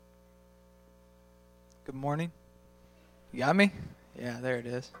Good morning. You got me? Yeah, there it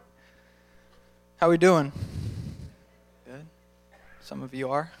is. How we doing? Good. Some of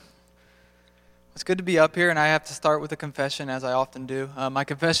you are. It's good to be up here, and I have to start with a confession, as I often do. My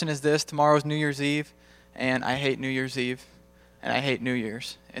confession is this: tomorrow's New Year's Eve, and I hate New Year's Eve, and I hate New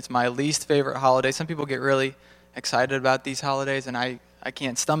Year's. It's my least favorite holiday. Some people get really excited about these holidays, and I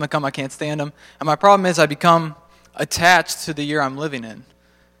can't stomach them. I can't stand them. And my problem is I become attached to the year I'm living in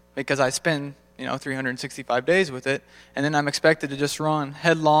because I spend 365 days with it, and then I'm expected to just run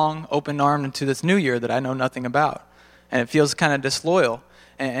headlong, open-armed into this new year that I know nothing about. And it feels kind of disloyal.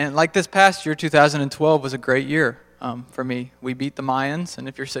 And like this past year, 2012 was a great year for me. We beat the Mayans, and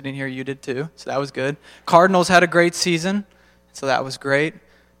if you're sitting here, you did too, so that was good. Cardinals had a great season, so that was great.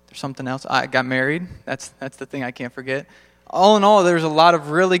 There's something else. I got married. That's the thing I can't forget. All in all, there's a lot of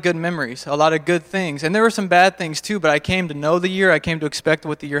really good memories, a lot of good things. And there were some bad things too, but I came to know the year. I came to expect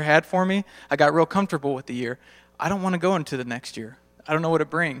what the year had for me. I got real comfortable with the year. I don't want to go into the next year. I don't know what it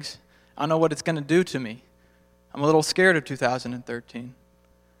brings. I don't know what it's going to do to me. I'm a little scared of 2013.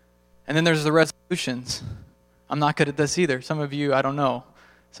 And then there's the resolutions. I'm not good at this either. Some of you, I don't know.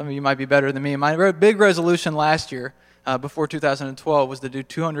 Some of you might be better than me. My big resolution last year, before 2012, was to do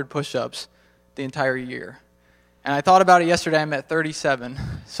 200 push-ups the entire year. And I thought about it yesterday. I'm at 37.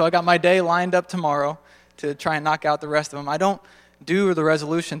 So I got my day lined up tomorrow to try and knock out the rest of them. I don't do the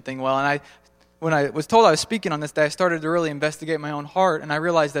resolution thing well. And when I was told I was speaking on this day, I started to really investigate my own heart. And I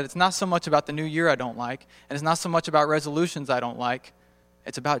realized that it's not so much about the new year I don't like. And it's not so much about resolutions I don't like.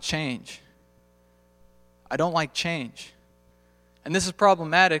 It's about change. I don't like change. And this is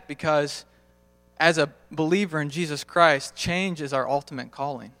problematic because as a believer in Jesus Christ, change is our ultimate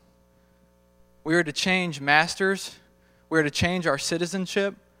calling. We are to change masters. We are to change our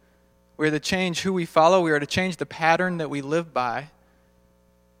citizenship. We are to change who we follow. We are to change the pattern that we live by.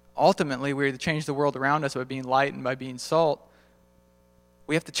 Ultimately, we are to change the world around us by being light and by being salt.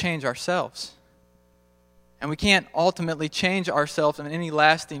 We have to change ourselves. And we can't ultimately change ourselves in any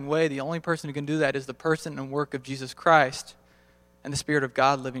lasting way. The only person who can do that is the person and work of Jesus Christ and the Spirit of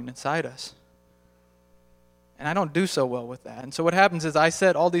God living inside us. And I don't do so well with that. And so what happens is I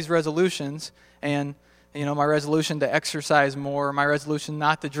set all these resolutions, and my resolution to exercise more, my resolution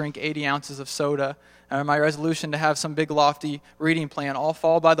not to drink 80 ounces of soda, or my resolution to have some big lofty reading plan all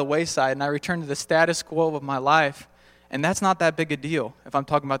fall by the wayside, and I return to the status quo of my life. And that's not that big a deal if I'm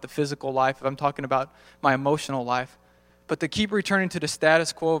talking about the physical life, if I'm talking about my emotional life. But to keep returning to the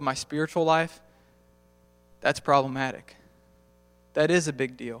status quo of my spiritual life, that's problematic. That is a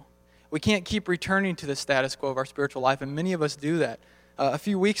big deal. We can't keep returning to the status quo of our spiritual life, and many of us do that. A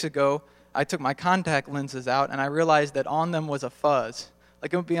few weeks ago, I took my contact lenses out, and I realized that on them was a fuzz.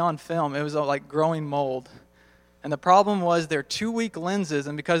 Like it would be on film. It was like growing mold. And the problem was they're 2-week lenses,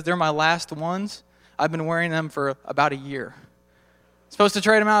 and because they're my last ones, I've been wearing them for about a year. Supposed to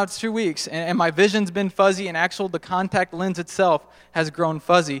trade them out, it's 2 weeks, and my vision's been fuzzy, and the contact lens itself has grown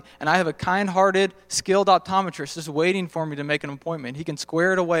fuzzy. And I have a kind-hearted, skilled optometrist just waiting for me to make an appointment. He can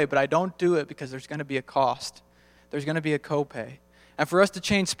square it away, but I don't do it because there's going to be a cost. There's going to be a copay. And for us to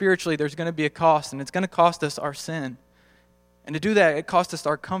change spiritually, there's going to be a cost, and it's going to cost us our sin. And to do that, it costs us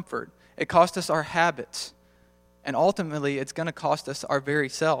our comfort. It costs us our habits. And ultimately, it's going to cost us our very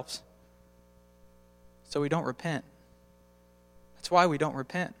selves. So we don't repent. That's why we don't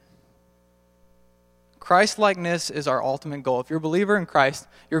repent. Christ-likeness is our ultimate goal. If you're a believer in Christ,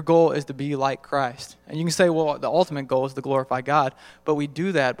 your goal is to be like Christ. And you can say, well, the ultimate goal is to glorify God, but we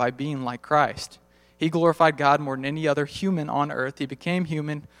do that by being like Christ. He glorified God more than any other human on earth. He became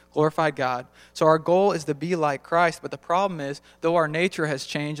human, glorified God. So our goal is to be like Christ, but the problem is, though our nature has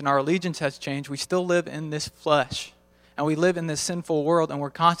changed and our allegiance has changed, we still live in this flesh. And we live in this sinful world, and we're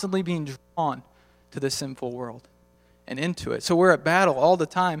constantly being drawn to this sinful world and into it. So we're at battle all the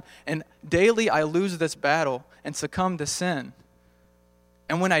time, and daily I lose this battle and succumb to sin.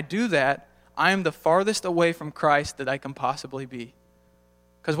 And when I do that, I am the farthest away from Christ that I can possibly be.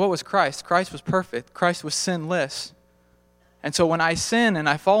 Because what was Christ? Christ was perfect. Christ was sinless. And so when I sin and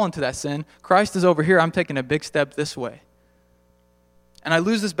I fall into that sin, Christ is over here, I'm taking a big step this way. And I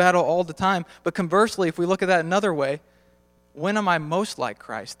lose this battle all the time. But conversely, if we look at that another way, when am I most like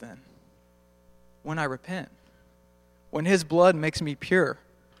Christ then? When I repent. When His blood makes me pure.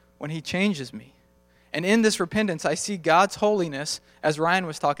 When He changes me. And in this repentance, I see God's holiness, as Ryan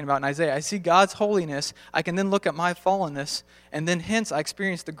was talking about in Isaiah. I see God's holiness. I can then look at my fallenness, and then hence I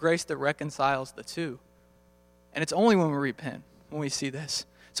experience the grace that reconciles the two. And it's only when we repent, when we see this.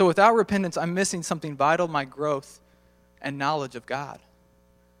 So without repentance, I'm missing something vital to my growth and knowledge of God.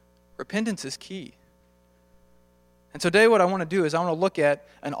 Repentance is key. And today what I want to do is I want to look at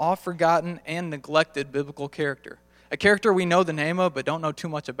an oft-forgotten and neglected biblical character. A character we know the name of but don't know too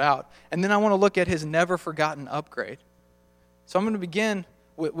much about. And then I want to look at his never-forgotten upgrade. So I'm going to begin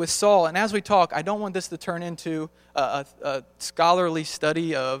with Saul. And as we talk, I don't want this to turn into a scholarly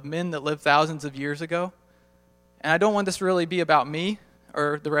study of men that lived thousands of years ago. And I don't want this to really be about me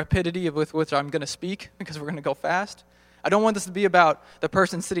or the rapidity with which I'm going to speak, because we're going to go fast. I don't want this to be about the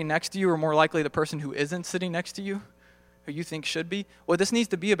person sitting next to you, or more likely the person who isn't sitting next to you, who you think should be. What this needs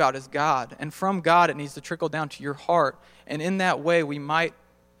to be about is God. And from God, it needs to trickle down to your heart. And in that way, we might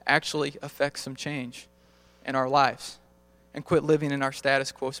actually affect some change in our lives and quit living in our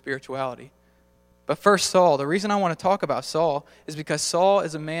status quo spirituality. But first, Saul. The reason I want to talk about Saul is because Saul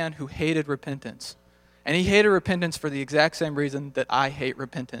is a man who hated repentance. And he hated repentance for the exact same reason that I hate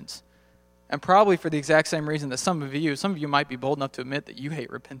repentance. And probably for the exact same reason that some of you might be bold enough to admit that you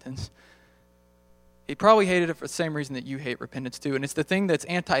hate repentance. He probably hated it for the same reason that you hate repentance too. And it's the thing that's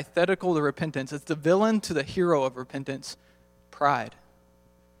antithetical to repentance. It's the villain to the hero of repentance: pride.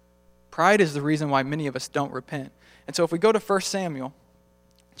 Pride is the reason why many of us don't repent. And so if we go to 1 Samuel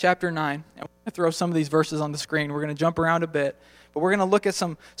chapter 9, and we're going to throw some of these verses on the screen. We're going to jump around a bit. But we're going to look at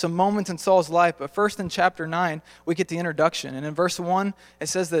some moments in Saul's life. But first in chapter 9, we get the introduction. And in verse 1, it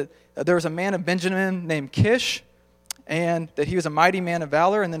says that there was a man of Benjamin named Kish, and that he was a mighty man of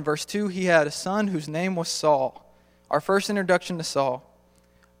valor. And then verse 2, he had a son whose name was Saul. Our first introduction to Saul: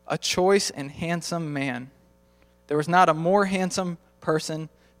 a choice and handsome man. There was not a more handsome person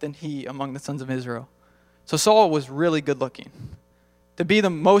than he among the sons of Israel. So Saul was really good looking. To be the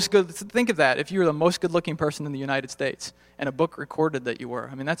most good, think of that, if you were the most good looking person in the United States and a book recorded that you were.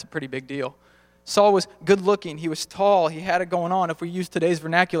 I mean, that's a pretty big deal. Saul was good looking, he was tall, he had it going on. If we use today's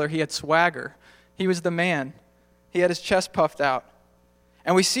vernacular, he had swagger. He was the man. He had his chest puffed out.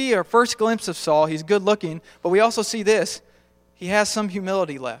 And we see our first glimpse of Saul. He's good looking, but we also see this: he has some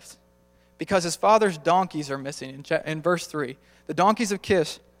humility left, because his father's donkeys are missing. In verse 3, the donkeys of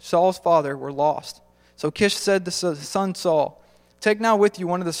Kish, Saul's father, were lost. So Kish said to his son Saul, "Take now with you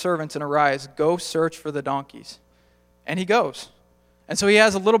one of the servants and arise, go search for the donkeys." And he goes. And so he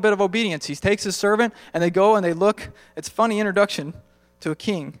has a little bit of obedience. He takes his servant and they go and they look. It's a funny introduction to a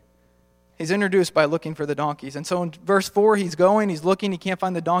king. He's introduced by looking for the donkeys. And so in verse 4, he's going, he's looking, he can't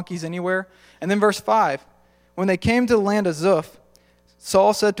find the donkeys anywhere. And then verse 5, when they came to the land of Zuph,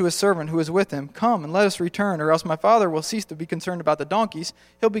 Saul said to his servant who was with him, "Come and let us return, or else my father will cease to be concerned about the donkeys.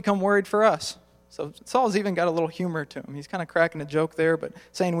 He'll become worried for us." So Saul's even got a little humor to him. He's kind of cracking a joke there, but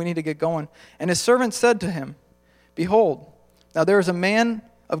saying we need to get going. And his servant said to him, "Behold, now there is a man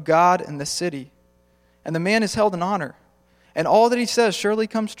of God in the city, and the man is held in honor, and all that he says surely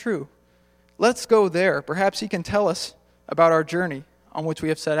comes true. Let's go there. Perhaps he can tell us about our journey on which we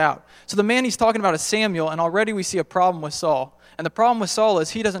have set out." So the man he's talking about is Samuel, and already we see a problem with Saul. And the problem with Saul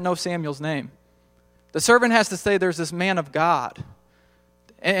is he doesn't know Samuel's name. The servant has to say there's this man of God.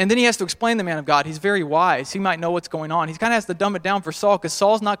 And then he has to explain the man of God. He's very wise. He might know what's going on. He kind of has to dumb it down for Saul, because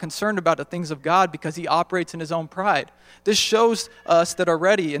Saul's not concerned about the things of God because he operates in his own pride. This shows us that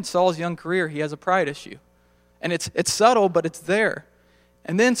already in Saul's young career he has a pride issue. And it's subtle, but it's there.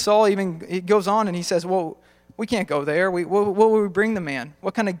 And then Saul he goes on and he says, "Well, we can't go there. What will we bring the man?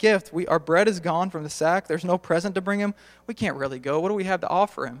 What kind of gift? Our bread is gone from the sack. There's no present to bring him. We can't really go. What do we have to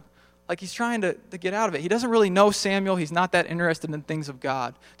offer him?" Like he's trying to get out of it. He doesn't really know Samuel. He's not that interested in things of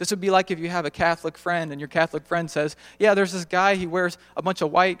God. This would be like if you have a Catholic friend and your Catholic friend says, "Yeah, there's this guy, he wears a bunch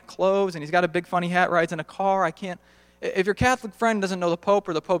of white clothes and he's got a big funny hat, rides in a car. If your Catholic friend doesn't know the Pope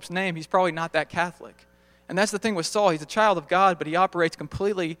or the Pope's name, he's probably not that Catholic." And that's the thing with Saul. He's a child of God, but he operates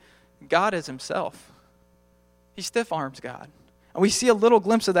completely God as himself. He stiff-arms God. And we see a little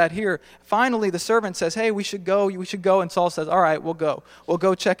glimpse of that here. Finally, the servant says, "Hey, we should go. And Saul says, "All right, we'll go. We'll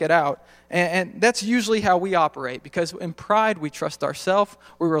go check it out." And that's usually how we operate, because in pride, we trust ourselves.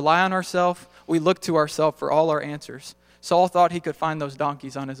 We rely on ourselves. We look to ourselves for all our answers. Saul thought he could find those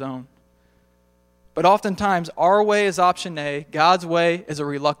donkeys on his own. But oftentimes, our way is option A. God's way is a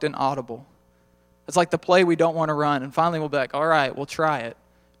reluctant audible. It's like the play we don't want to run. And finally, we'll be like, "All right, we'll try it.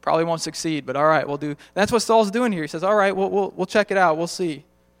 Probably won't succeed, but all right, we'll do." That's what Saul's doing here. He says, "All right, we'll check it out. We'll see."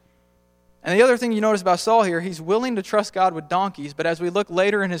 And the other thing you notice about Saul here, he's willing to trust God with donkeys, but as we look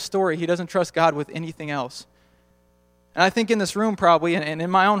later in his story, he doesn't trust God with anything else. And I think in this room probably, and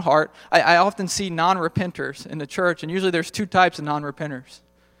in my own heart, I often see non-repenters in the church, and usually there's two types of non-repenters.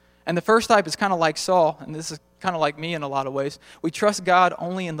 And the first type is kind of like Saul, and this is kind of like me in a lot of ways. We trust God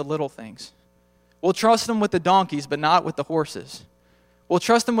only in the little things. We'll trust him with the donkeys, but not with the horses. We'll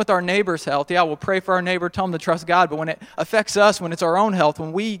trust him with our neighbor's health. Yeah, we'll pray for our neighbor, tell him to trust God. But when it affects us, when it's our own health,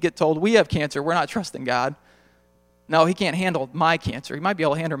 when we get told we have cancer, we're not trusting God. No, he can't handle my cancer. He might be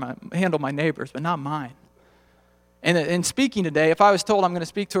able to handle my neighbors, but not mine. And in speaking today, if I was told I'm going to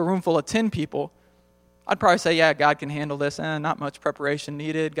speak to a room full of 10 people, I'd probably say, yeah, God can handle this. Not much preparation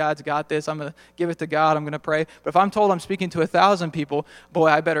needed. God's got this. I'm going to give it to God. I'm going to pray. But if I'm told I'm speaking to 1,000 people, boy,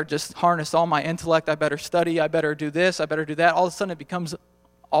 I better just harness all my intellect. I better study. I better do this. I better do that. All of a sudden, it becomes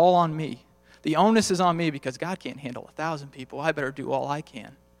all on me. The onus is on me because God can't handle 1,000 people. I better do all I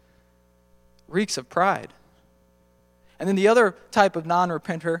can. Reeks of pride. And then the other type of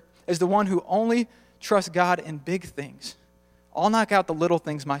non-repenter is the one who only trusts God in big things. I'll knock out the little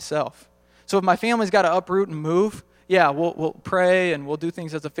things myself. So if my family's got to uproot and move, yeah, we'll pray and we'll do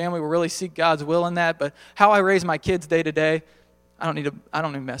things as a family. We'll really seek God's will in that. But how I raise my kids day to day, I don't need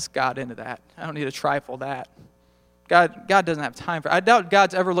to mess God into that. I don't need to trifle that. God doesn't have time for it. I doubt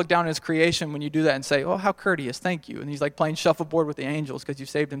God's ever looked down at his creation when you do that and say, oh, how courteous, thank you. And he's like playing shuffleboard with the angels because you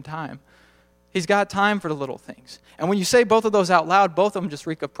saved him time. He's got time for the little things. And when you say both of those out loud, both of them just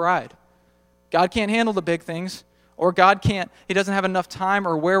reek of pride. God can't handle the big things, or he doesn't have enough time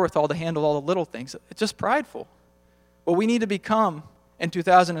or wherewithal to handle all the little things. It's just prideful. What we need to become in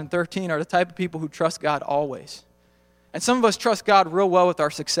 2013 are the type of people who trust God always. And some of us trust God real well with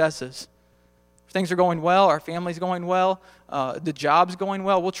our successes. If things are going well, our family's going well, the job's going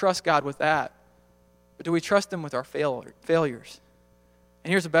well, we'll trust God with that. But do we trust him with our failures? And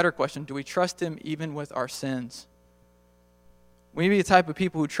here's a better question. Do we trust him even with our sins? We need to be the type of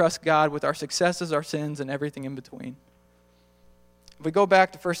people who trust God with our successes, our sins, and everything in between. If we go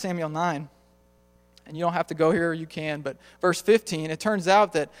back to 1 Samuel 9, and you don't have to go here, you can, but verse 15, it turns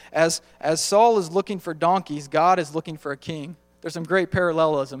out that as Saul is looking for donkeys, God is looking for a king. There's some great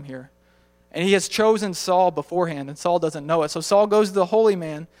parallelism here. And he has chosen Saul beforehand, and Saul doesn't know it. So Saul goes to the holy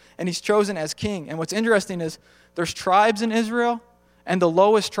man, and he's chosen as king. And what's interesting is there's tribes in Israel, and the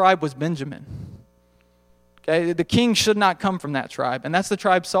lowest tribe was Benjamin. Okay, the king should not come from that tribe, and that's the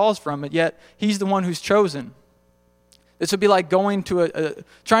tribe Saul's from, but yet he's the one who's chosen. This would be like going to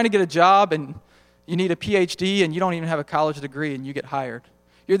trying to get a job, and you need a PhD, and you don't even have a college degree, and you get hired.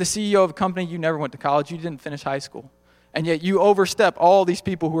 You're the CEO of a company, you never went to college, you didn't finish high school, and yet you overstep all these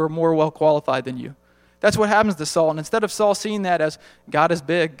people who are more well-qualified than you. That's what happens to Saul, and instead of Saul seeing that as God is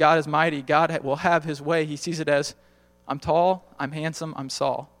big, God is mighty, God will have his way, he sees it as, I'm tall, I'm handsome, I'm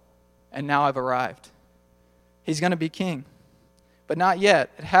Saul, and now I've arrived. He's going to be king. But not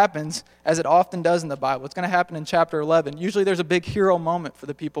yet. It happens as it often does in the Bible. It's going to happen in chapter 11. Usually there's a big hero moment for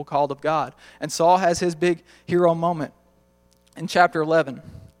the people called of God. And Saul has his big hero moment in chapter 11.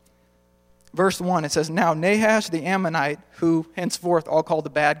 Verse 1, it says, Now Nahash the Ammonite, who henceforth I'll call the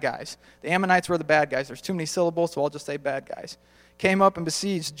bad guys. The Ammonites were the bad guys. There's too many syllables, so I'll just say bad guys. Came up and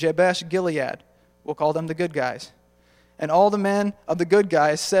besieged Jabesh Gilead. We'll call them the good guys. And all the men of the good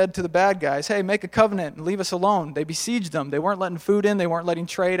guys said to the bad guys, hey, make a covenant and leave us alone. They besieged them. They weren't letting food in. They weren't letting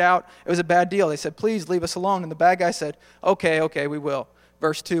trade out. It was a bad deal. They said, please leave us alone. And the bad guy said, okay, we will.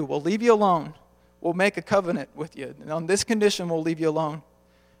 Verse 2, we'll leave you alone. We'll make a covenant with you. And on this condition, we'll leave you alone,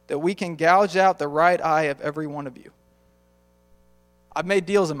 that we can gouge out the right eye of every one of you. I've made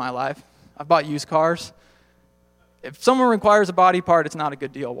deals in my life. I've bought used cars. If someone requires a body part, it's not a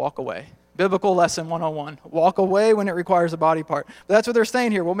good deal. Walk away. Biblical lesson 101. Walk away when it requires a body part. But that's what they're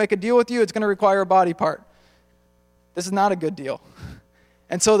saying here. We'll make a deal with you. It's going to require a body part. This is not a good deal.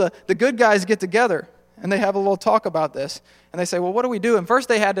 And so the good guys get together, and they have a little talk about this. And they say, well, what do we do? And first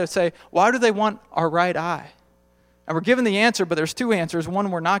they had to say, why do they want our right eye? And we're given the answer, but there's two answers. One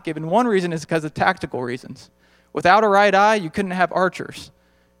we're not given. One reason is because of tactical reasons. Without a right eye, you couldn't have archers.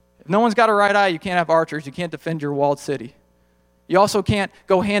 If no one's got a right eye, you can't have archers. You can't defend your walled city. You also can't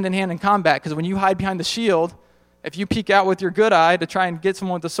go hand in hand in combat, because when you hide behind the shield, if you peek out with your good eye to try and get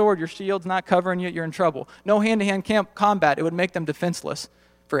someone with the sword, your shield's not covering you, you're in trouble. No hand-to-hand combat. It would make them defenseless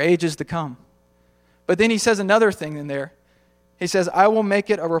for ages to come. But then he says another thing in there. He says, I will make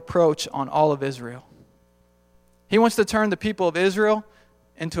it a reproach on all of Israel. He wants to turn the people of Israel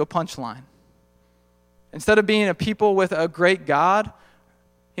into a punchline. Instead of being a people with a great God,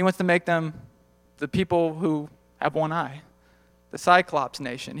 he wants to make them the people who have one eye. The Cyclops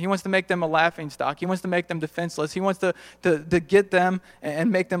nation. He wants to make them a laughingstock. He wants to make them defenseless. He wants to get them and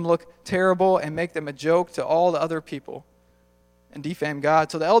make them look terrible and make them a joke to all the other people and defame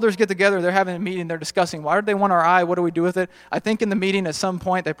God. So the elders get together. They're having a meeting. They're discussing, why do they want our eye? What do we do with it? I think in the meeting at some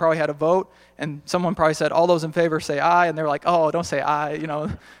point they probably had a vote, and someone probably said, all those in favor say aye. And they're like, oh, don't say aye.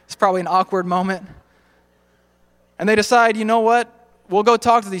 It's probably an awkward moment. And they decide, you know what? We'll go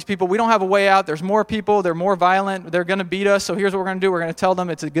talk to these people. We don't have a way out. There's more people. They're more violent. They're going to beat us. So here's what we're going to do. We're going to tell them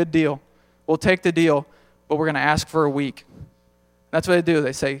it's a good deal. We'll take the deal, but we're going to ask for a week. That's what they do.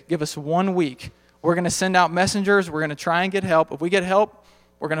 They say, give us 1 week. We're going to send out messengers. We're going to try and get help. If we get help,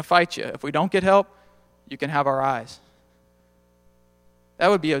 we're going to fight you. If we don't get help, you can have our eyes. That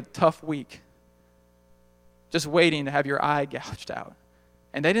would be a tough week. Just waiting to have your eye gouged out.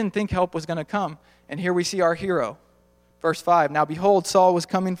 And they didn't think help was going to come. And here we see our hero. Verse 5, now behold, Saul was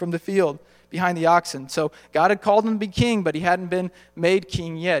coming from the field behind the oxen. So God had called him to be king, but he hadn't been made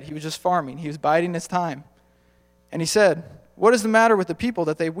king yet. He was just farming. He was biding his time. And he said, what is the matter with the people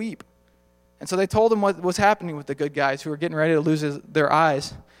that they weep? And so they told him what was happening with the good guys who were getting ready to lose their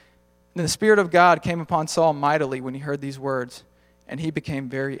eyes. And the Spirit of God came upon Saul mightily when he heard these words, and he became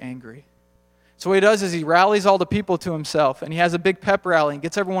very angry. So what he does is he rallies all the people to himself, and he has a big pep rally and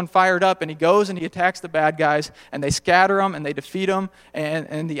gets everyone fired up, and he goes and he attacks the bad guys, and they scatter them, and they defeat them,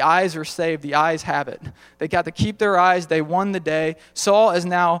 and the eyes are saved. The eyes have it. They got to keep their eyes. They won the day. Saul is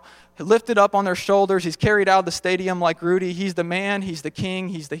now lifted up on their shoulders. He's carried out of the stadium like Rudy. He's the man. He's the king.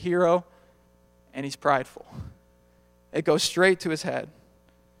 He's the hero, and he's prideful. It goes straight to his head.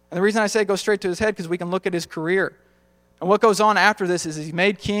 And the reason I say it goes straight to his head because we can look at his career. And what goes on after this is he's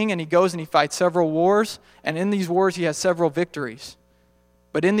made king, and he goes and he fights several wars, and in these wars he has several victories.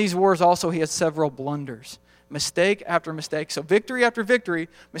 But in these wars also he has several blunders, mistake after mistake. So victory after victory,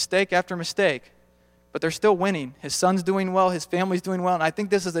 mistake after mistake. But they're still winning. His son's doing well, his family's doing well, and I think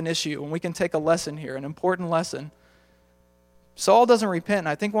this is an issue, and we can take a lesson here, an important lesson. Saul doesn't repent, and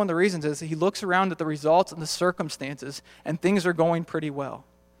I think one of the reasons is he looks around at the results and the circumstances, and things are going pretty well.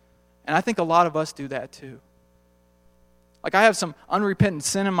 And I think a lot of us do that too. Like I have some unrepentant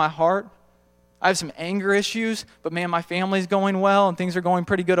sin in my heart. I have some anger issues, but man, my family's going well and things are going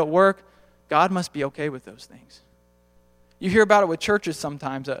pretty good at work. God must be okay with those things. You hear about it with churches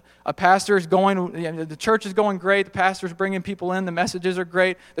sometimes. A pastor is going, the church is going great, the pastor's bringing people in, the messages are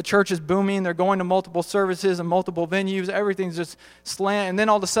great, the church is booming, they're going to multiple services and multiple venues, everything's just slant. And then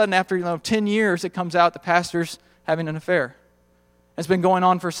all of a sudden, after 10 years, it comes out the pastor's having an affair. It's been going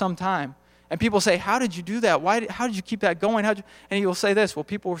on for some time. And people say, how did you do that? How did you keep that going? And he will say this, well,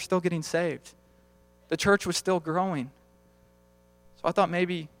 people were still getting saved. The church was still growing. So I thought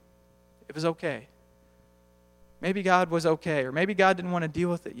maybe it was okay. Maybe God was okay, or maybe God didn't want to deal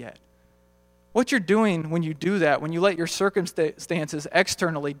with it yet. What you're doing when you do that, when you let your circumstances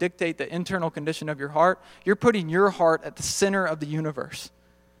externally dictate the internal condition of your heart, you're putting your heart at the center of the universe.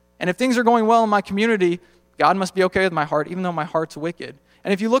 And if things are going well in my community, God must be okay with my heart, even though my heart's wicked.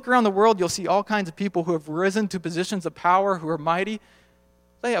 And if you look around the world, you'll see all kinds of people who have risen to positions of power, who are mighty.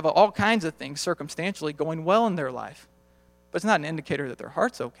 They have all kinds of things circumstantially going well in their life. But it's not an indicator that their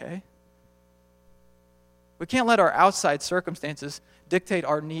heart's okay. We can't let our outside circumstances dictate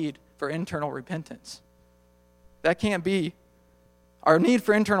our need for internal repentance. That can't be. Our need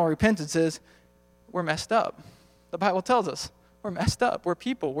for internal repentance is we're messed up. The Bible tells us we're messed up. We're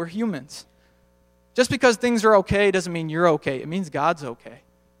people. We're humans. Just because things are okay doesn't mean you're okay. It means God's okay.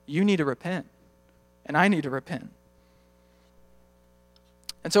 You need to repent. And I need to repent.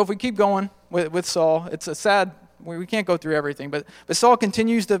 And so if we keep going with Saul, it's a sad, we can't go through everything, but Saul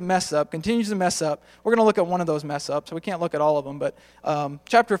continues to mess up. We're going to look at one of those mess ups, so we can't look at all of them. But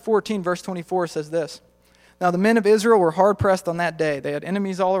chapter 14, verse 24 says this. Now the men of Israel were hard pressed on that day. They had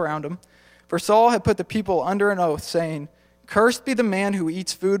enemies all around them. For Saul had put the people under an oath, saying, cursed be the man who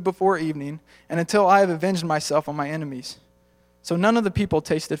eats food before evening, and until I have avenged myself on my enemies. So none of the people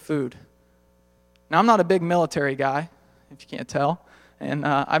tasted food. Now, I'm not a big military guy, if you can't tell. And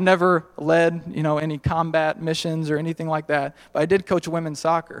I've never led, any combat missions or anything like that. But I did coach women's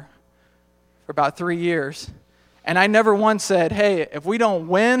soccer for about 3 years. And I never once said, hey, if we don't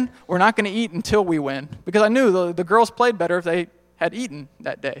win, we're not going to eat until we win. Because I knew the girls played better if they had eaten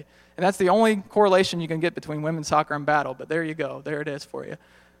that day. And that's the only correlation you can get between women's soccer and battle. But there you go. There it is for you.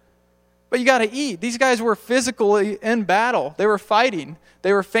 But you got to eat. These guys were physically in battle. They were fighting.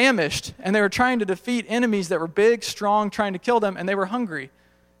 They were famished. And they were trying to defeat enemies that were big, strong, trying to kill them. And they were hungry.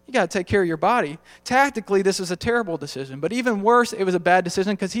 You got to take care of your body. Tactically, this is a terrible decision. But even worse, it was a bad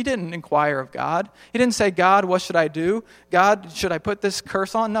decision because he didn't inquire of God. He didn't say, God, what should I do? God, should I put this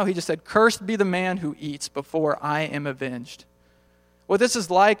curse on? No, he just said, cursed be the man who eats before I am avenged. What this is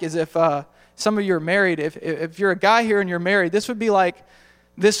like is if some of you are married, if you're a guy here and you're married, this would be like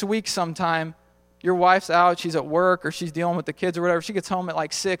this week sometime, your wife's out, she's at work or she's dealing with the kids or whatever. She gets home at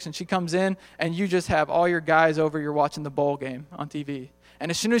like 6 and she comes in and you just have all your guys over, you're watching the bowl game on TV. And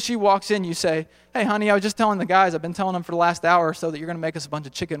as soon as she walks in, you say, hey, honey, I was just telling the guys, I've been telling them for the last hour or so that you're going to make us a bunch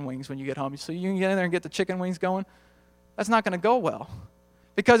of chicken wings when you get home. So you can get in there and get the chicken wings going. That's not going to go well.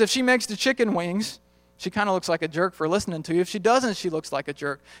 Because if she makes the chicken wings, She kind of looks like a jerk for listening to you. If she doesn't, she looks like a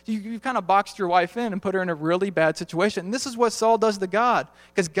jerk. You've kind of boxed your wife in and put her in a really bad situation. And this is what Saul does to God,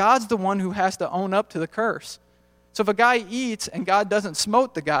 because God's the one who has to own up to the curse. So if a guy eats and God doesn't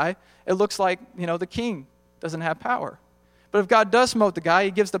smote the guy, it looks like, the king doesn't have power. But if God does smote the guy,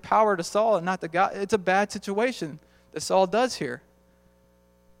 he gives the power to Saul and not the guy. It's a bad situation that Saul does here.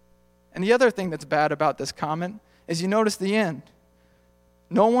 And the other thing that's bad about this comment is you notice the end.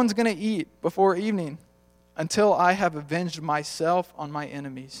 No one's going to eat before evening until I have avenged myself on my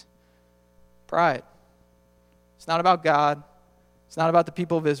enemies. Pride. It's not about God. It's not about the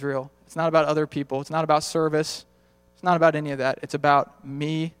people of Israel. It's not about other people. It's not about service. It's not about any of that. It's about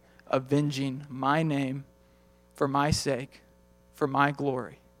me avenging my name for my sake, for my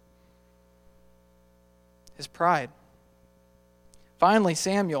glory. His pride. Finally,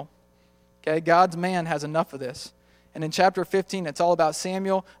 Samuel, God's man, has enough of this. And in chapter 15, it's all about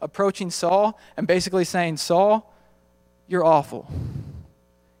Samuel approaching Saul and basically saying, Saul, you're awful.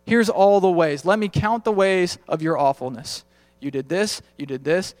 Here's all the ways. Let me count the ways of your awfulness. You did this, you did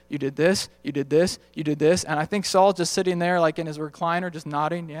this, you did this, you did this, you did this. And I think Saul's just sitting there like in his recliner, just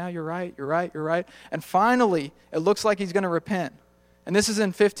nodding. Yeah, you're right, you're right, you're right. And finally, it looks like he's going to repent. And this is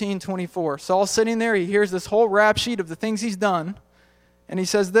in 15:24. Saul's sitting there. He hears this whole rap sheet of the things he's done. And he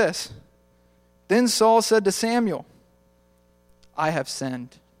says this. Then Saul said to Samuel, I have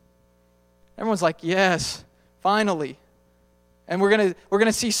sinned. Everyone's like, yes, finally. And we're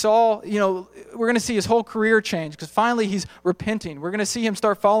gonna see Saul, we're gonna see his whole career change because finally he's repenting. We're gonna see him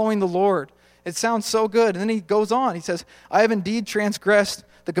start following the Lord. It sounds so good. And then he goes on. He says, I have indeed transgressed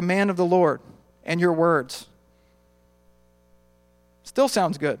the command of the Lord and your words. Still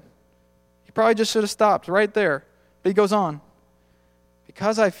sounds good. He probably just should have stopped right there. But he goes on.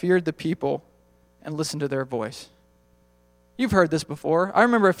 Because I feared the people and listened to their voice. You've heard this before. I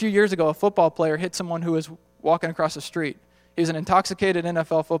remember a few years ago, a football player hit someone who was walking across the street. He was an intoxicated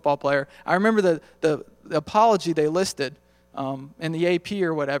NFL football player. I remember the apology they listed in the AP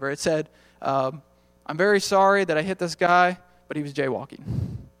or whatever. It said, I'm very sorry that I hit this guy, but he was jaywalking.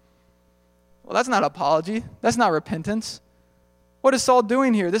 Well, that's not an apology. That's not repentance. What is Saul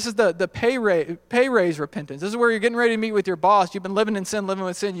doing here? This is the pay raise repentance. This is where you're getting ready to meet with your boss. You've been living in sin, living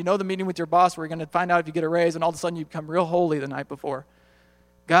with sin. You know the meeting with your boss where you're going to find out if you get a raise, and all of a sudden you become real holy the night before.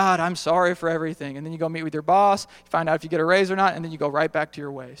 God, I'm sorry for everything. And then you go meet with your boss, you find out if you get a raise or not, and then you go right back to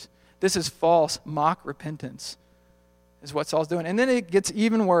your ways. This is false, mock repentance is what Saul's doing. And then it gets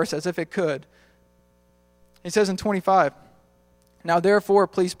even worse, as if it could. He says in 25, Now therefore,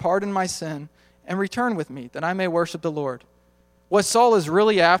 please pardon my sin and return with me, that I may worship the Lord. What Saul is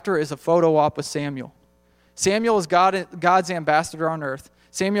really after is a photo op with Samuel. Samuel is God's ambassador on earth.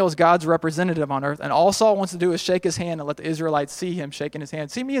 Samuel is God's representative on earth. And all Saul wants to do is shake his hand and let the Israelites see him shaking his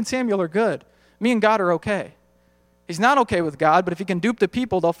hand. See, me and Samuel are good. Me and God are okay. He's not okay with God, but if he can dupe the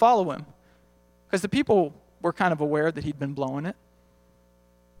people, they'll follow him. Because the people were kind of aware that he'd been blowing it.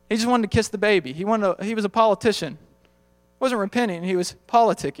 He just wanted to kiss the baby. He was a politician. He wasn't repenting, he was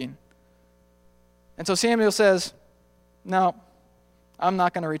politicking. And so Samuel says, No, I'm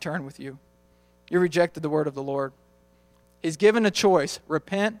not going to return with you. You rejected the word of the Lord. He's given a choice,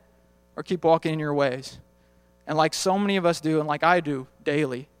 repent or keep walking in your ways. And like so many of us do, and like I do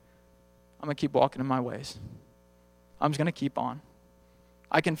daily, I'm going to keep walking in my ways. I'm just going to keep on.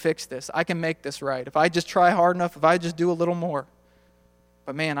 I can fix this. I can make this right. If I just try hard enough, if I just do a little more.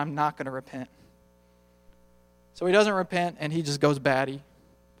 But man, I'm not going to repent. So he doesn't repent, and he just goes batty.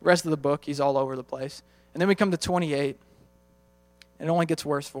 The rest of the book, he's all over the place. And then we come to 28. And it only gets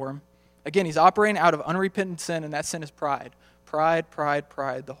worse for him. Again, he's operating out of unrepentant sin, and that sin is pride. Pride, pride,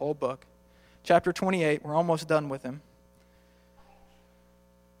 pride, the whole book. Chapter 28, we're almost done with him.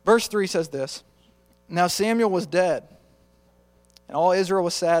 Verse 3 says this, Now Samuel was dead, and all Israel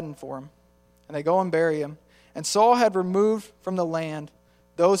was saddened for him. And they go and bury him. And Saul had removed from the land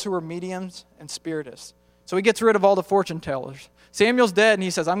those who were mediums and spiritists. So he gets rid of all the fortune tellers. Samuel's dead, and he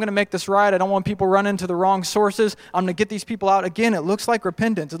says, I'm going to make this right. I don't want people running to the wrong sources. I'm going to get these people out. Again, it looks like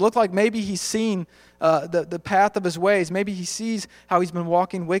repentance. It looks like maybe he's seen the path of his ways. Maybe he sees how he's been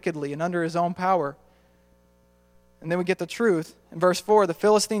walking wickedly and under his own power. And then we get the truth. In verse 4, the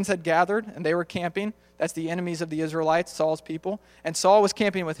Philistines had gathered, and they were camping. That's the enemies of the Israelites, Saul's people. And Saul was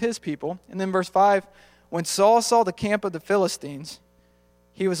camping with his people. And then verse 5, when Saul saw the camp of the Philistines,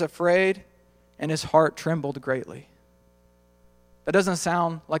 he was afraid, and his heart trembled greatly. That doesn't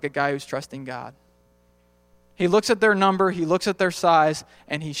sound like a guy who's trusting God. He looks at their number, he looks at their size,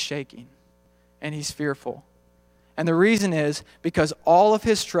 and he's shaking, and he's fearful. And the reason is because all of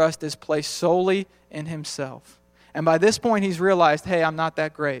his trust is placed solely in himself. And by this point, he's realized, hey, I'm not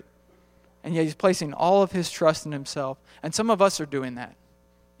that great. And yet he's placing all of his trust in himself. And some of us are doing that,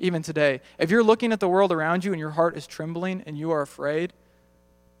 even today. If you're looking at the world around you and your heart is trembling and you are afraid,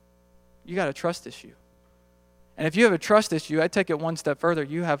 you got a trust issue. And if you have a trust issue, I take it one step further.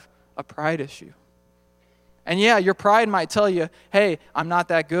 You have a pride issue. And yeah, your pride might tell you, hey, I'm not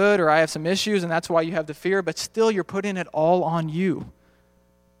that good, or I have some issues, and that's why you have the fear, but still you're putting it all on you.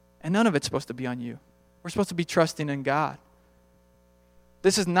 And none of it's supposed to be on you. We're supposed to be trusting in God.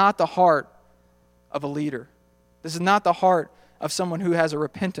 This is not the heart of a leader. This is not the heart of someone who has a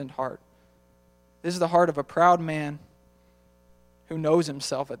repentant heart. This is the heart of a proud man who knows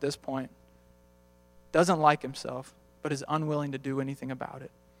himself at this point, doesn't like himself, but is unwilling to do anything about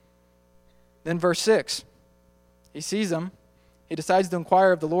it. Then verse 6, he sees him. He decides to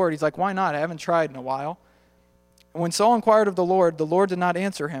inquire of the Lord. He's like, why not? I haven't tried in a while. And when Saul inquired of the Lord did not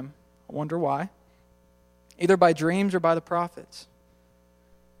answer him. I wonder why. Either by dreams or by the prophets.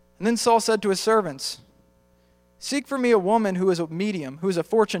 And then Saul said to his servants, seek for me a woman who is a medium, who is a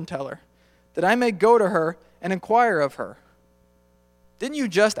fortune teller, that I may go to her and inquire of her. Didn't you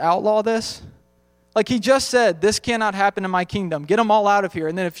just outlaw this? Like he just said, this cannot happen in my kingdom. Get them all out of here.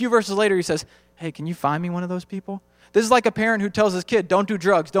 And then a few verses later he says, hey, can you find me one of those people? This is like a parent who tells his kid, don't do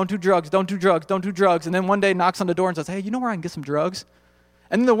drugs, don't do drugs, don't do drugs, don't do drugs. And then one day knocks on the door and says, hey, you know where I can get some drugs?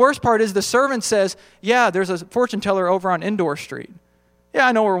 And then the worst part is the servant says, yeah, there's a fortune teller over on Indoor Street. Yeah,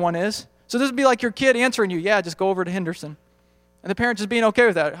 I know where one is. So this would be like your kid answering you, yeah, just go over to Henderson. And the parent just being okay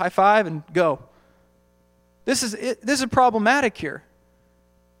with that. High five and go. This is problematic here.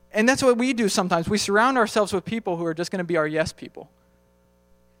 And that's what we do sometimes. We surround ourselves with people who are just going to be our yes people.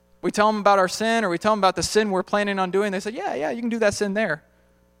 We tell them about our sin, or we tell them about the sin we're planning on doing. They say, yeah, you can do that sin there.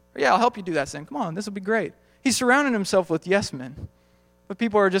 Or yeah, I'll help you do that sin. Come on, this will be great. He's surrounding himself with yes men. But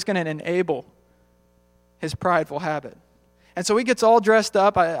people are just going to enable his prideful habit. And so he gets all dressed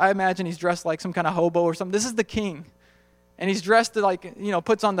up. I imagine he's dressed like some kind of hobo or something. This is the king. And he's dressed like,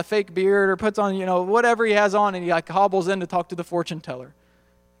 puts on the fake beard or puts on, whatever he has on, and he like hobbles in to talk to the fortune teller.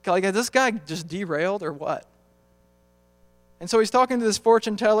 Like, is this guy just derailed or what? And so he's talking to this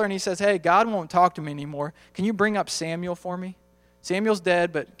fortune teller and he says, hey, God won't talk to me anymore. Can you bring up Samuel for me? Samuel's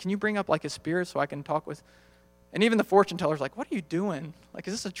dead, but can you bring up like his spirit so I can talk with? And even the fortune teller's like, what are you doing? Like,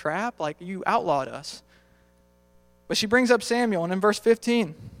 is this a trap? Like, you outlawed us. But she brings up Samuel, and in verse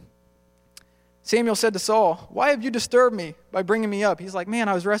 15, Samuel said to Saul, why have you disturbed me by bringing me up? He's like, man,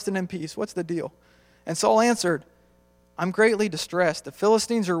 I was resting in peace. What's the deal? And Saul answered, I'm greatly distressed. The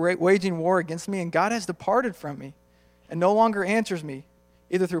Philistines are waging war against me, and God has departed from me and no longer answers me,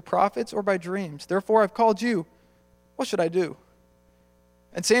 either through prophets or by dreams. Therefore I've called you. What should I do?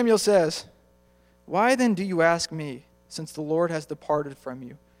 And Samuel says, why then do you ask me, since the Lord has departed from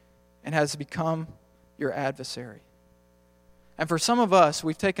you and has become your adversary? And for some of us,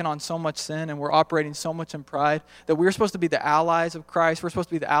 we've taken on so much sin and we're operating so much in pride that we're supposed to be the allies of Christ. We're supposed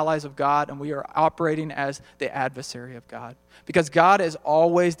to be the allies of God, and we are operating as the adversary of God. Because God is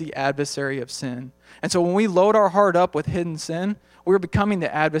always the adversary of sin. And so when we load our heart up with hidden sin, we're becoming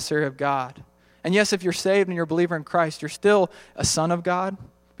the adversary of God. And yes, if you're saved and you're a believer in Christ, you're still a son of God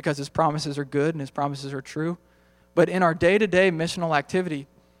because his promises are good and his promises are true. But in our day-to-day missional activity,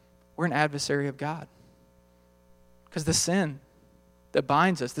 we're an adversary of God. Because the sin that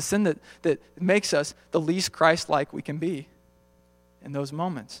binds us, the sin that makes us the least Christ-like we can be in those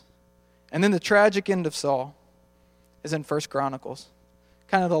moments. And then the tragic end of Saul is in 1 Chronicles.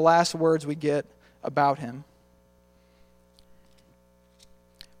 Kind of the last words we get about him.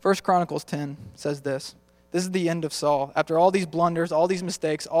 1 Chronicles 10 says this. This is the end of Saul. After all these blunders, all these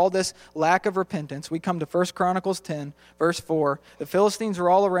mistakes, all this lack of repentance, we come to 1 Chronicles 10, verse 4. The Philistines are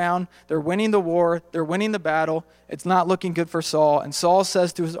all around. They're winning the war. They're winning the battle. It's not looking good for Saul. And Saul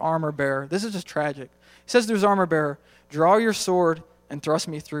says to his armor bearer, this is just tragic. He says to his armor bearer, draw your sword and thrust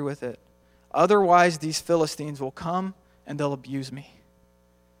me through with it. Otherwise, these Philistines will come and they'll abuse me.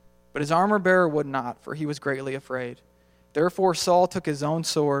 But his armor bearer would not, for he was greatly afraid. Therefore, Saul took his own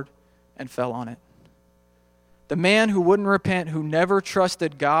sword and fell on it. The man who wouldn't repent, who never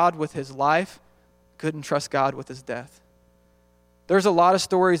trusted God with his life, couldn't trust God with his death. There's a lot of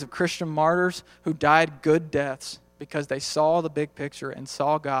stories of Christian martyrs who died good deaths because they saw the big picture and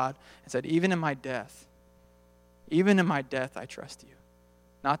saw God and said, even in my death, I trust you.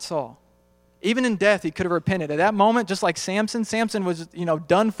 Not Saul. Even in death, he could have repented. At that moment, just like Samson was,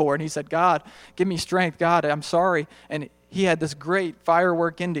 done for. And he said, God, give me strength. God, I'm sorry. And he had this great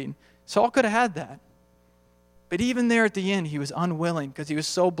firework ending. Saul could have had that. But even there at the end, he was unwilling because he was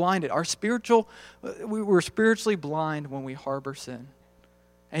so blinded. We were spiritually blind when we harbor sin.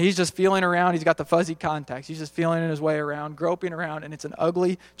 And he's just feeling around. He's got the fuzzy contacts. He's just feeling his way around, groping around, and it's an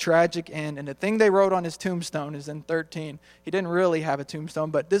ugly, tragic end. And the thing they wrote on his tombstone is in 13. He didn't really have a tombstone,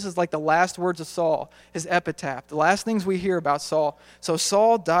 but this is like the last words of Saul, his epitaph, the last things we hear about Saul. So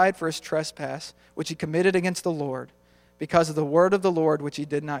Saul died for his trespass, which he committed against the Lord, because of the word of the Lord which he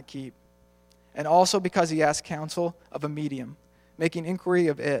did not keep, and also because he asked counsel of a medium, making inquiry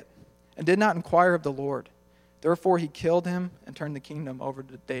of it, and did not inquire of the Lord. Therefore he killed him and turned the kingdom over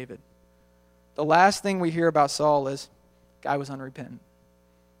to David. The last thing we hear about Saul is the guy was unrepentant.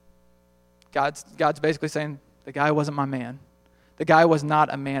 God's basically saying, the guy wasn't my man. The guy was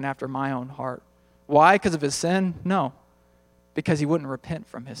not a man after my own heart. Why? Because of his sin? No. Because he wouldn't repent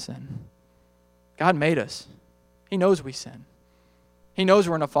from his sin. God made us. He knows we sin. He knows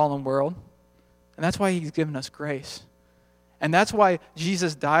we're in a fallen world. And that's why he's given us grace. And that's why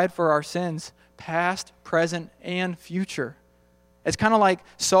Jesus died for our sins, past, present, and future. It's kind of like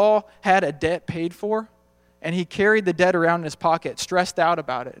Saul had a debt paid for, and he carried the debt around in his pocket, stressed out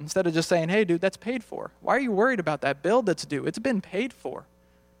about it, instead of just saying, hey, dude, that's paid for. Why are you worried about that bill that's due? It's been paid for.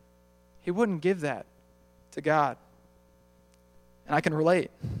 He wouldn't give that to God. And I can relate,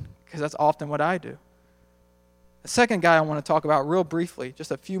 because that's often what I do. The second guy I want to talk about real briefly,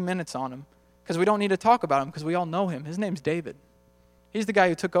 just a few minutes on him, because we don't need to talk about him because we all know him. His name's David. He's the guy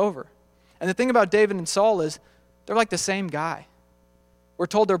who took over. And the thing about David and Saul is they're like the same guy. We're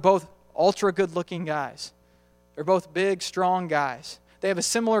told they're both ultra good-looking guys. They're both big, strong guys. They have a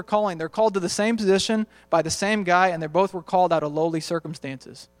similar calling. They're called to the same position by the same guy, and they both were called out of lowly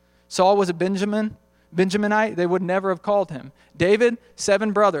circumstances. Saul was a Benjaminite. They would never have called him. David,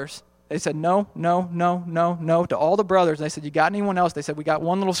 7 brothers. They said, no, no, no, no, no to all the brothers. They said, you got anyone else? They said, we got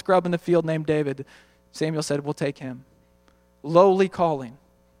one little scrub in the field named David. Samuel said, we'll take him. Lowly calling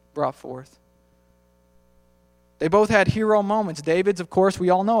brought forth. They both had hero moments. David's, of course, we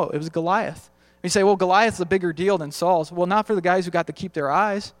all know it was Goliath. You say, well, Goliath's a bigger deal than Saul's. Well, not for the guys who got to keep their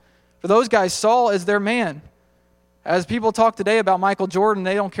eyes. For those guys, Saul is their man. As people talk today about Michael Jordan,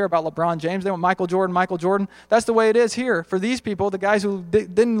 they don't care about LeBron James. They want Michael Jordan. That's the way it is here. For these people, the guys who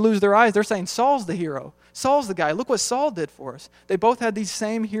didn't lose their eyes, they're saying Saul's the hero. Saul's the guy. Look what Saul did for us. They both had these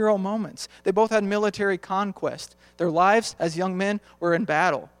same hero moments. They both had military conquest. Their lives as young men were in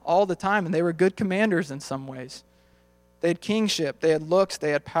battle all the time, and they were good commanders in some ways. They had kingship. They had looks.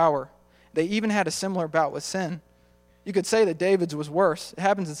 They had power. They even had a similar bout with sin. You could say that David's was worse. It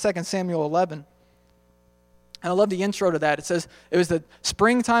happens in 2 Samuel 11. And I love the intro to that. It says, it was the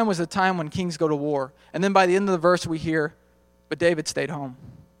springtime was the time when kings go to war. And then by the end of the verse we hear, but David stayed home.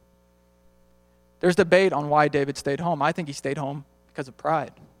 There's debate on why David stayed home. I think he stayed home because of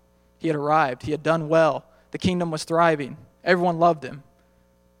pride. He had arrived. He had done well. The kingdom was thriving. Everyone loved him.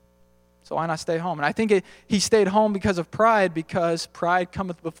 So why not stay home? And I think he stayed home because of pride, because pride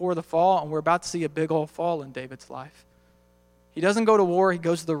cometh before the fall, and we're about to see a big old fall in David's life. He doesn't go to war. He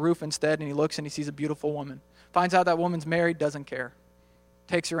goes to the roof instead, and he looks and he sees a beautiful woman. Finds out that woman's married, doesn't care.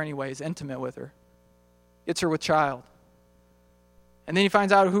 Takes her anyways, intimate with her. Gets her with child. And then he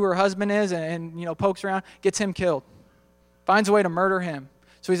finds out who her husband is and pokes around, gets him killed. Finds a way to murder him.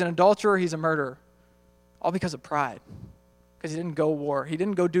 So he's an adulterer, he's a murderer. All because of pride. Because he didn't go war. He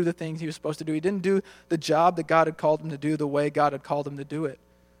didn't go do the things he was supposed to do. He didn't do the job that God had called him to do the way God had called him to do it.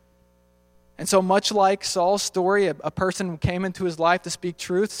 And so much like Saul's story, a person came into his life to speak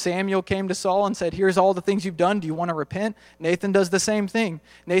truth. Samuel came to Saul and said, here's all the things you've done. Do you want to repent? Nathan does the same thing.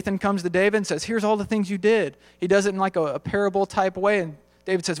 Nathan comes to David and says, here's all the things you did. He does it in like a parable type way. And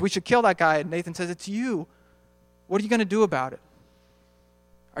David says, we should kill that guy. And Nathan says, it's you. What are you going to do about it?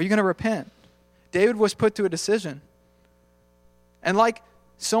 Are you going to repent? David was put to a decision. And like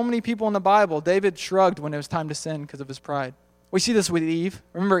so many people in the Bible, David shrugged when it was time to sin because of his pride. We see this with Eve.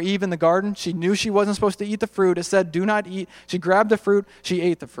 Remember Eve in the garden? She knew she wasn't supposed to eat the fruit. It said, do not eat. She grabbed the fruit. She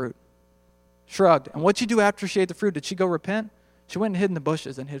ate the fruit. Shrugged. And what'd she do after she ate the fruit? Did she go repent? She went and hid in the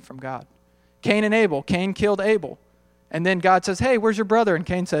bushes and hid from God. Cain and Abel. Cain killed Abel. And then God says, hey, where's your brother? And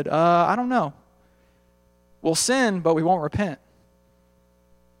Cain said, I don't know. We'll sin, but we won't repent.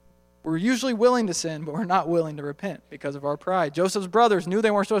 We're usually willing to sin, but we're not willing to repent because of our pride. Joseph's brothers knew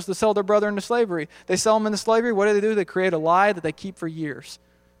they weren't supposed to sell their brother into slavery. They sell him into slavery. What do? They create a lie that they keep for years.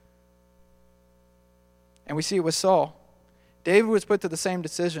 And we see it with Saul. David was put to the same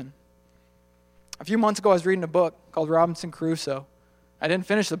decision. A few months ago, I was reading a book called Robinson Crusoe. I didn't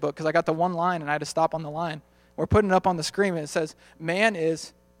finish the book because I got to one line and I had to stop on the line. We're putting it up on the screen and it says, men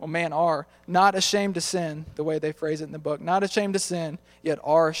are not ashamed to sin, the way they phrase it in the book. Not ashamed to sin, yet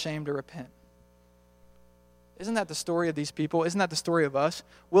are ashamed to repent. Isn't that the story of these people? Isn't that the story of us?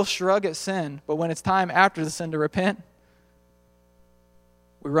 We'll shrug at sin, but when it's time after the sin to repent,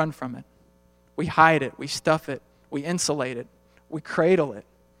 we run from it. We hide it. We stuff it. We insulate it. We cradle it.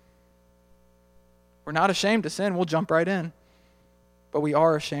 We're not ashamed to sin. We'll jump right in. But we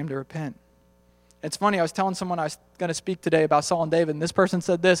are ashamed to repent. It's funny, I was telling someone I was going to speak today about Saul and David, and this person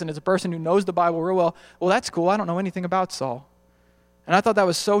said this, and it's a person who knows the Bible real well. Well, that's cool. I don't know anything about Saul. And I thought that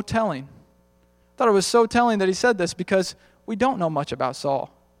was so telling. I thought it was so telling that he said this because we don't know much about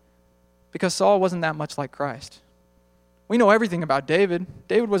Saul. Because Saul wasn't that much like Christ. We know everything about David.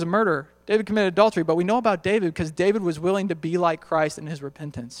 David was a murderer. David committed adultery, but we know about David because David was willing to be like Christ in his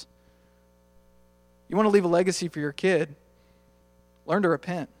repentance. You want to leave a legacy for your kid, learn to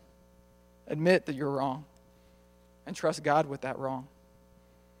repent. Admit that you're wrong and trust God with that wrong.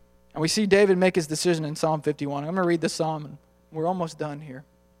 And we see David make his decision in Psalm 51. I'm going to read this psalm, and we're almost done here.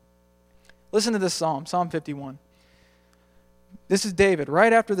 Listen to this psalm, Psalm 51. This is David,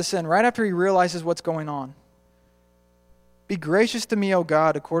 right after the sin, right after he realizes what's going on. Be gracious to me, O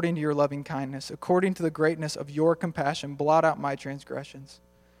God, according to your loving kindness, according to the greatness of your compassion, blot out my transgressions.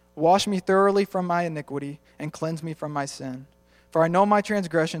 Wash me thoroughly from my iniquity and cleanse me from my sin. For I know my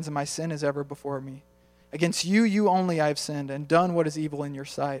transgressions, and my sin is ever before me. Against you, you only I have sinned, and done what is evil in your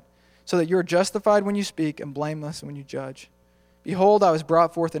sight, so that you are justified when you speak, and blameless when you judge. Behold, I was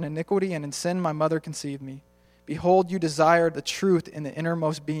brought forth in iniquity, and in sin my mother conceived me. Behold, you desired the truth in the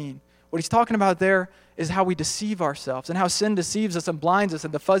innermost being. What he's talking about there is how we deceive ourselves, and how sin deceives us and blinds us,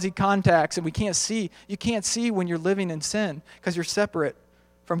 and the fuzzy contacts, and we can't see. You can't see when you're living in sin, because you're separate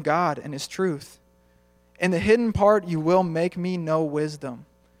from God and his truth. In the hidden part you will make me know wisdom.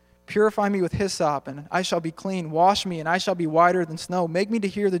 Purify me with hyssop, and I shall be clean. Wash me, and I shall be whiter than snow. Make me to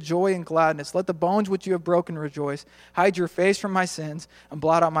hear the joy and gladness. Let the bones which you have broken rejoice. Hide your face from my sins, and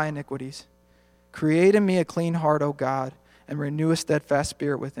blot out my iniquities. Create in me a clean heart, O God, and renew a steadfast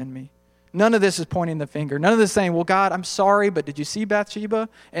spirit within me. None of this is pointing the finger. None of this is saying, well, God, I'm sorry, but did you see Bathsheba?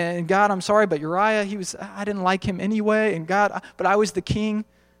 And God, I'm sorry, but Uriah, I didn't like him anyway. And God, but I was the king.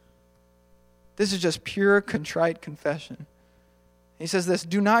 This is just pure, contrite confession. He says this,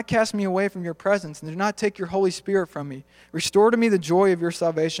 do not cast me away from your presence, and do not take your Holy Spirit from me. Restore to me the joy of your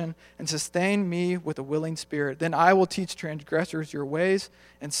salvation, and sustain me with a willing spirit. Then I will teach transgressors your ways,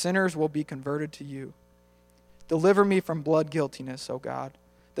 and sinners will be converted to you. Deliver me from blood guiltiness, O God,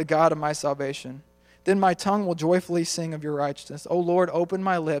 the God of my salvation. Then my tongue will joyfully sing of your righteousness. O Lord, open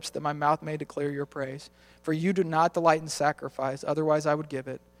my lips, that my mouth may declare your praise. For you do not delight in sacrifice, otherwise I would give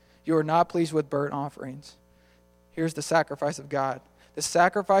it. You are not pleased with burnt offerings. Here's the sacrifice of God. The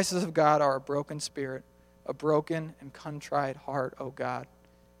sacrifices of God are a broken spirit, a broken and contrite heart, O God,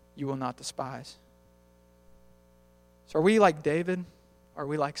 you will not despise. So are we like David? Or are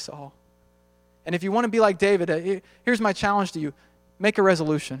we like Saul? And if you want to be like David, here's my challenge to you. Make a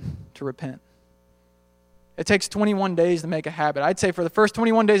resolution to repent. It takes 21 days to make a habit. I'd say for the first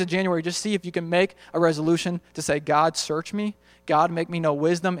 21 days of January, just see if you can make a resolution to say, God, search me. God, make me know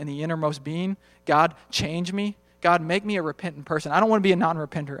wisdom in the innermost being. God, change me. God, make me a repentant person. I don't want to be a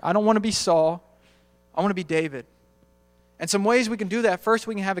non-repenter. I don't want to be Saul. I want to be David. And some ways we can do that. First,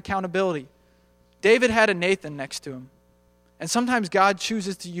 we can have accountability. David had a Nathan next to him. And sometimes God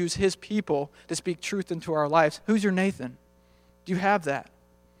chooses to use his people to speak truth into our lives. Who's your Nathan? Do you have that?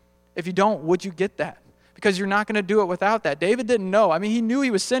 If you don't, would you get that? Because you're not going to do it without that. David didn't know. I mean, he knew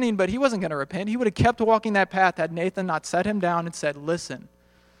he was sinning, but he wasn't going to repent. He would have kept walking that path had Nathan not set him down and said, listen.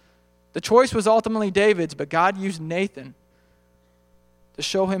 The choice was ultimately David's, but God used Nathan to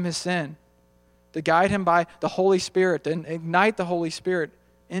show him his sin, to guide him by the Holy Spirit, to ignite the Holy Spirit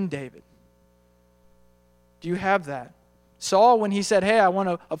in David. Do you have that? Saul, when he said, hey, I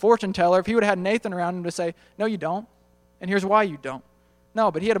want a fortune teller, if he would have had Nathan around him to say, no, you don't. And here's why you don't.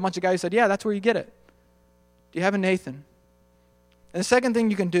 No, but he had a bunch of guys who said, yeah, that's where you get it. Do you have a Nathan? And the second thing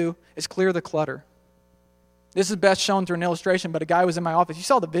you can do is clear the clutter. This is best shown through an illustration, but a guy was in my office. You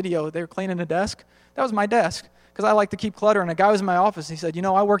saw the video. They were cleaning a desk. That was my desk because I like to keep clutter. And a guy was in my office. He said,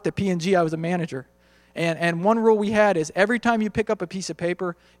 I worked at P&G. I was a manager. And one rule we had is every time you pick up a piece of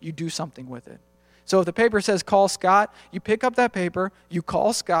paper, you do something with it. So if the paper says call Scott, you pick up that paper, you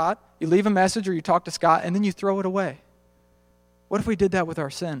call Scott, you leave a message or you talk to Scott, and then you throw it away. What if we did that with our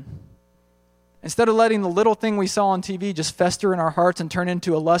sin? Instead of letting the little thing we saw on TV just fester in our hearts and turn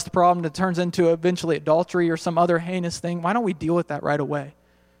into a lust problem that turns into eventually adultery or some other heinous thing, why don't we deal with that right away?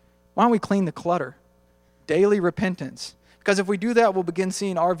 Why don't we clean the clutter? Daily repentance. Because if we do that, we'll begin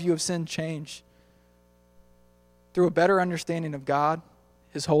seeing our view of sin change through a better understanding of God,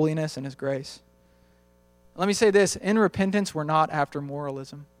 His holiness, and His grace. Let me say this. In repentance, we're not after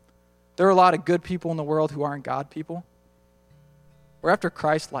moralism. There are a lot of good people in the world who aren't God people. We're after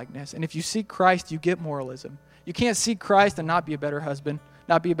Christ-likeness. And if you seek Christ, you get moralism. You can't seek Christ and not be a better husband,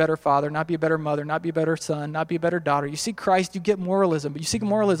 not be a better father, not be a better mother, not be a better son, not be a better daughter. You seek Christ, you get moralism. But you seek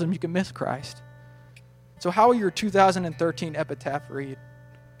moralism, you can miss Christ. So how will your 2013 epitaph read?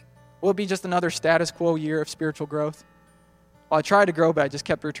 Will it be just another status quo year of spiritual growth? Well, I tried to grow, but I just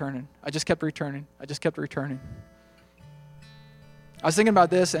kept returning. I just kept returning. I was thinking about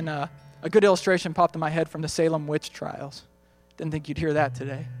this, and a good illustration popped in my head from the Salem witch trials. Didn't think you'd hear that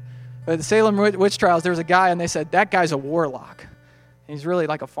today. But at the Salem witch trials, there was a guy, and they said, that guy's a warlock. And he's really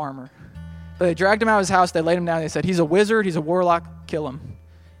like a farmer. But they dragged him out of his house, they laid him down, and they said, he's a wizard, he's a warlock, kill him.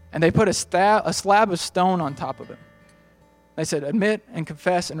 And they put a slab of stone on top of him. They said, admit and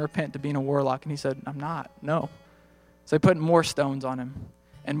confess and repent to being a warlock. And he said, I'm not, no. So they put more stones on him,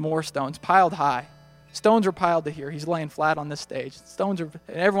 and more stones, piled high. Stones are piled to here. He's laying flat on this stage. And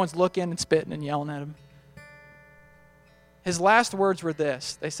everyone's looking and spitting and yelling at him. His last words were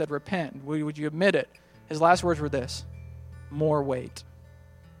this. They said, repent. Would you admit it? His last words were this: more weight.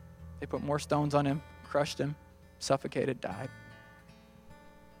 They put more stones on him, crushed him, suffocated, died.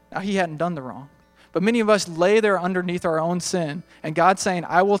 Now, he hadn't done the wrong. But many of us lay there underneath our own sin. And God's saying,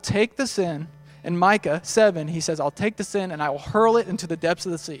 I will take the sin. In Micah 7, he says, I'll take the sin and I will hurl it into the depths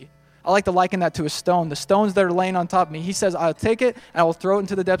of the sea. I like to liken that to a stone. The stones that are laying on top of me, he says, I'll take it and I will throw it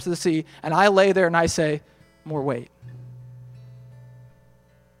into the depths of the sea. And I lay there and I say, more weight.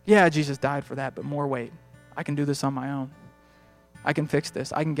 Yeah, Jesus died for that, but more weight. I can do this on my own. I can fix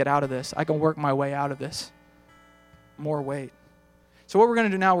this. I can get out of this. I can work my way out of this. More weight. So what we're going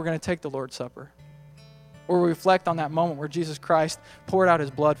to do now, we're going to take the Lord's Supper. Where we reflect on that moment where Jesus Christ poured out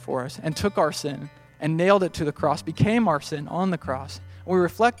his blood for us and took our sin and nailed it to the cross, became our sin on the cross. We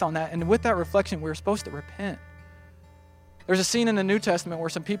reflect on that, and with that reflection, we're supposed to repent. There's a scene in the New Testament where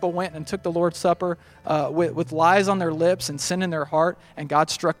some people went and took the Lord's Supper with lies on their lips and sin in their heart, and God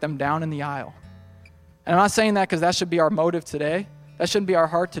struck them down in the aisle. And I'm not saying that because that should be our motive today. That shouldn't be our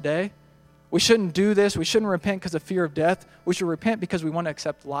heart today. We shouldn't do this. We shouldn't repent because of fear of death. We should repent because we want to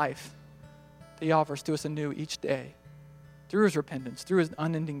accept life that he offers to us anew each day through his repentance, through his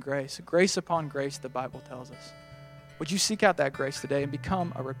unending grace. Grace upon grace, the Bible tells us. Would you seek out that grace today and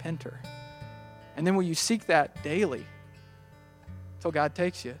become a repenter? And then will you seek that daily until God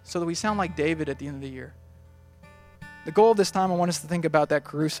takes you, so that we sound like David at the end of the year? The goal of this time, I want us to think about that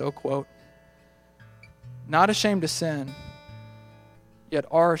Caruso quote. Not ashamed to sin, yet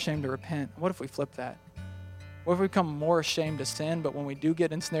are ashamed to repent. What if we flip that? What if we become more ashamed to sin, but when we do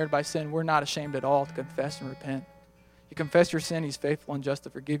get ensnared by sin, we're not ashamed at all to confess and repent? You confess your sin, he's faithful and just to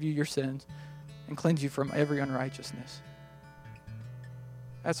forgive you your sins and cleanse you from every unrighteousness.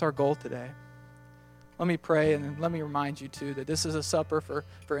 That's our goal today. Let me pray, and let me remind you too that this is a supper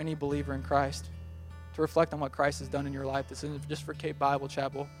for any believer in Christ, to reflect on what Christ has done in your life. This isn't just for Cape Bible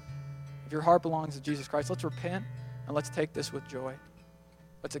Chapel. If your heart belongs to Jesus Christ, let's repent and let's take this with joy.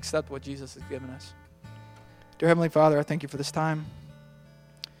 Let's accept what Jesus has given us. Dear Heavenly Father, I thank you for this time.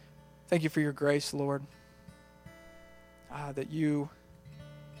 Thank you for your grace, Lord. That you,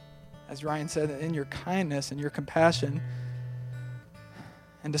 as Ryan said, in your kindness and your compassion,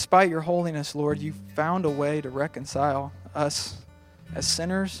 and despite your holiness, Lord, you found a way to reconcile us as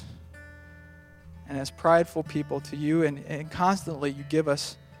sinners and as prideful people to you, and constantly you give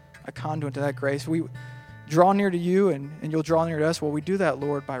us a conduit to that grace. We draw near to you, and you'll draw near to us. Well, we do that,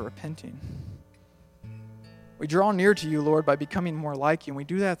 Lord, by repenting. We draw near to you, Lord, by becoming more like you, and we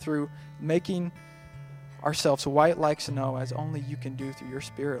do that through making ourselves white like snow, as only you can do through your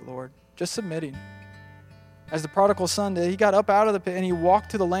Spirit, Lord. Just submitting. As the prodigal son did, he got up out of the pit and he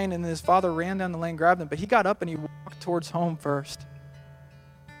walked to the lane, and his father ran down the lane, grabbed him, but he got up and he walked towards home first.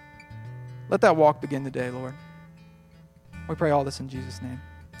 Let that walk begin today, Lord. We pray all this in Jesus' name.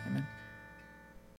 Amen.